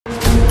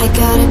I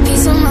got a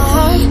piece of my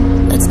heart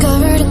that's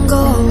covered in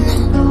gold.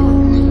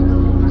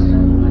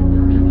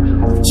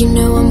 You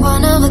know I'm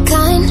one of a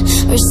kind,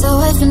 or so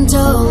I've been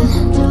told.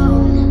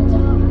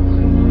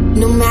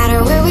 No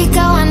matter where we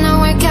go, I know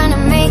we're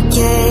gonna make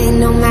it.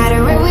 No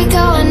matter where we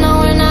go, I know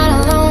we're not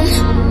alone.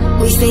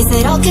 We face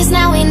it all cause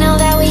now we know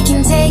that we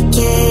can take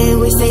it.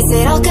 We face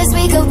it all cause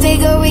we go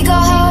big or we go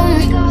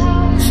home.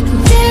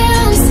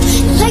 Dance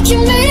like you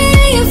made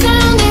it, you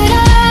found it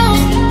all.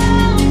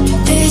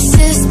 This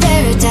is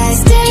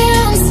paradise.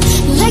 Dance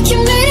like you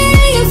made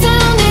it, you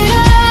found it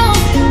all.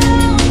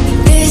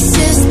 This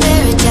is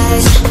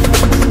paradise.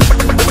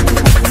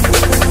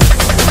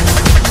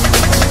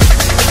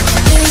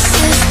 This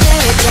is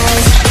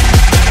paradise.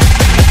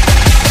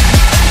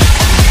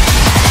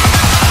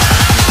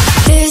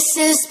 This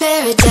is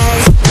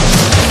paradise.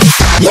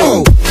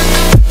 Yo!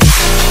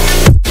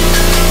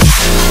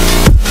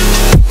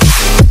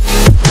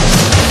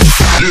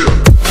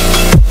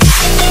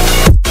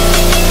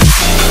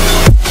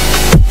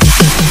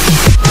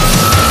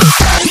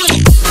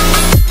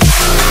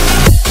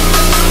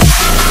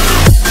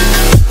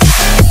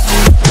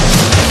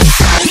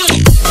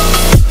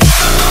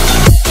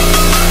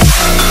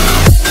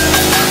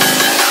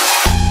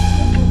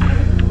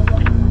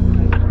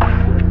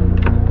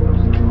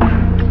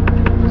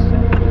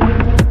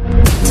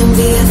 Don't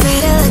be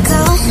afraid to let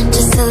go,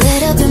 just a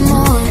little bit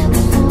more.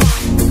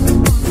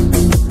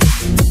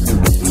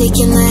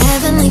 Taking the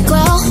heavenly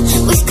glow,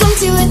 we've come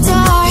to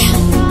adore.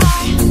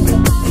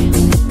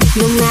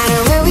 No matter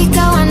where we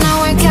go, I know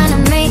we're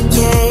gonna make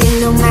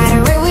it. No matter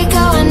where we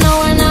go, I know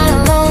we're not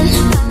alone.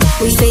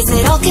 We face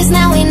it all cause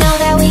now we know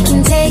that we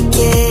can take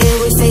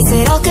it. We face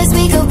it all cause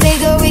we go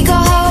big or we go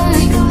home.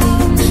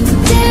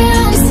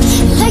 Dance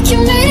like you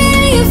made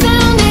it, you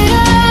found it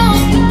all.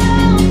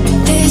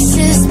 This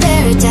is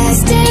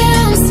paradise.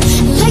 Dance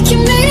like you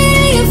made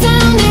it, you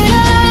found it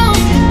all.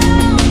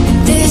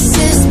 This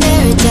is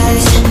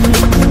paradise.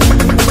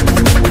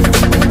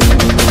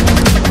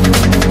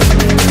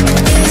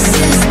 This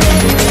is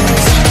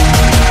paradise.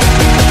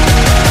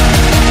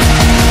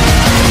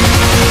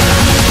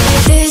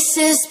 This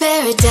is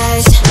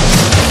paradise.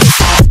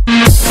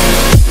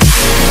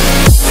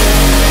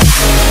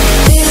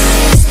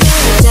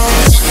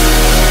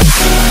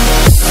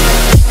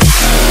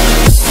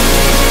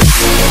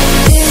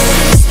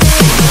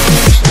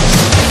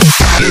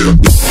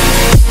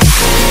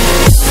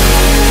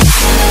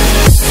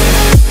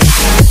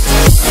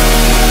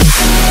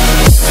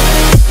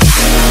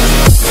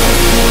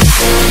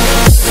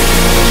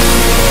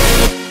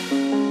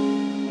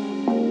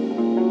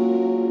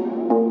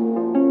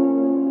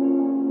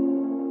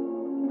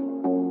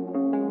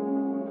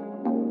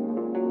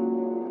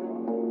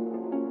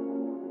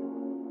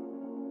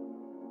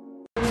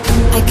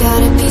 I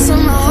got a piece of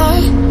my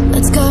heart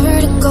that's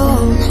covered in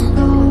gold.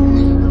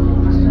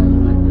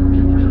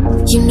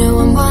 You know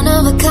I'm one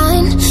of a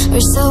kind,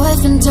 or so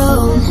I've been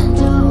told.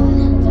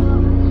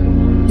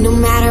 No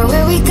matter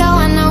where we go,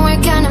 I know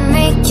we're gonna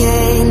make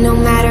it. No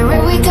matter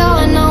where we go,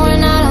 I know we're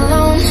not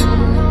alone.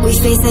 We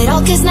face it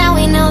all cause now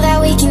we know that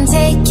we can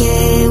take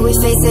it. We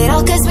face it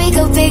all cause we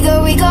go big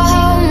or we go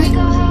home.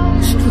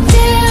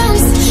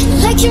 Dance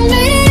like you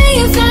made it,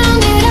 you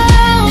found it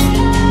all.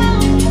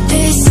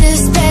 This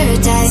is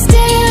paradise.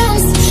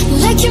 Dance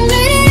like you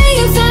made it,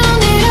 you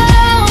found it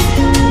all.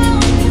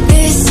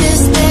 This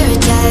is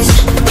paradise.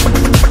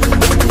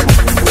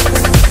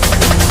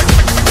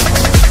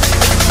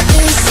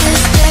 This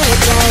is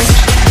paradise.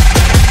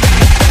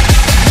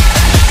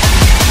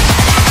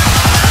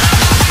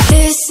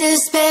 This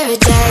is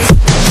paradise.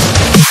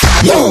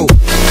 Yo!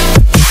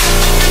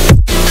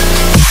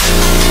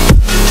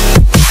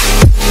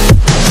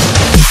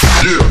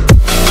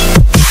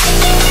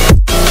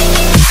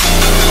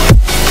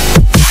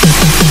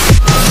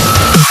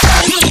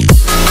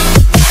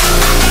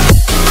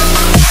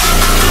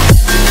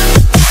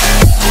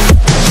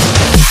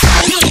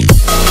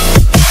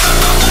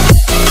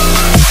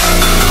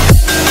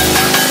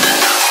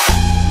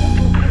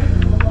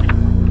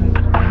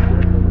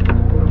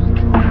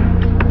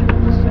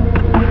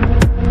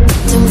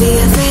 Don't be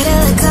afraid to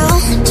let go,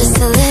 just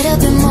a little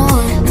bit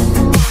more.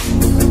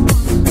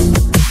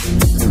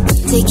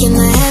 Taking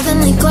the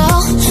heavenly glow,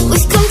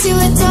 we've come to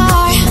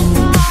adore.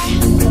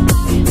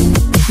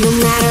 No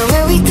matter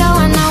where we go,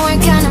 I know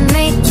we're gonna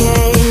make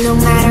it. No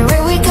matter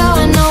where we go,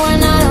 I know we're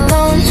not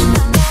alone.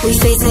 We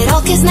face it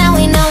all cause now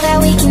we know that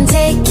we can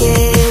take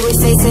it. We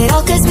face it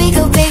all cause we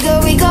go big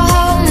or we go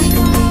home.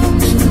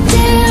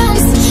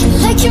 Dance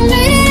like you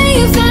made it,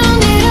 you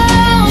found it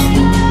all.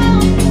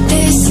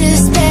 This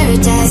is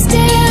paradise.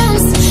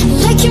 Dance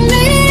like you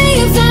made it,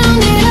 you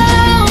found it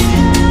all.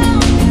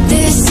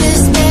 This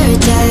is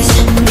paradise.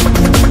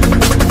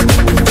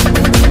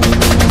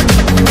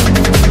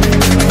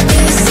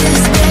 This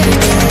is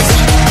paradise.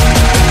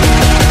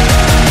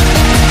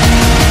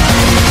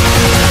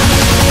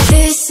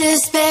 This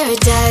is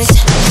paradise.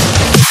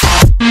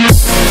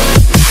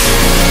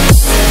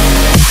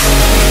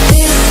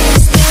 This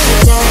is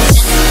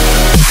paradise.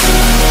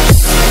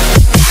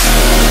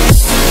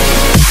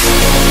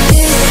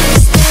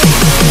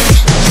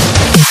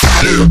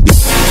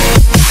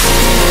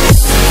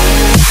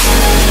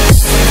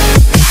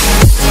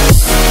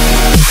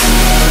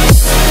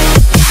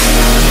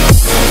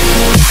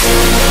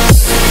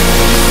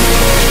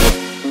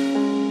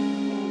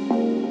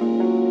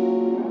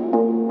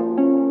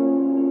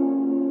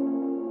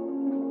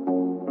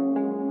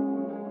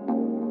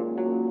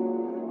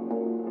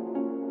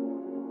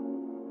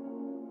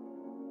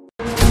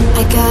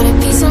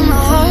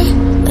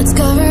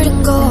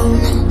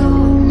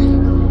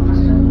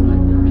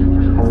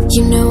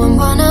 You know I'm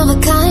one of a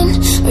kind,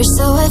 we're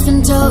so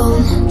effing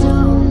dope.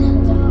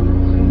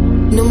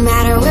 No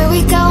matter where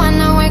we go, I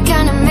know we're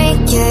gonna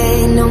make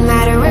it. No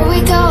matter where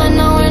we go, I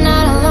know we're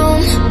not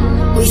alone.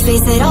 We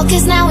face it all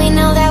cause now we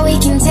know that we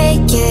can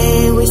take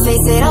it. We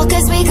face it all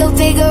cause we go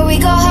big or we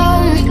go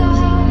home.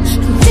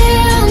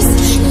 Dance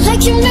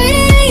like you made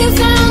it and you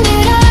found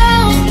it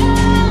all.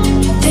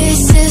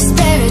 This is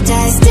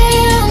paradise.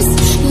 Dance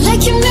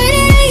like you made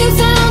it and you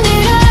found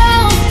it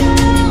all.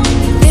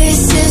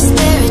 This is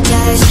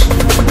paradise.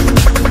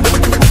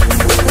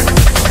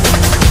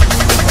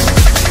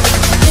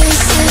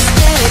 This is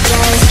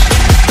paradise.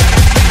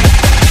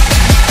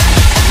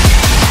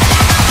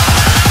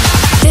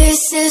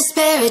 This is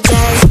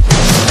paradise.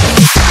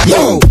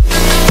 Yo!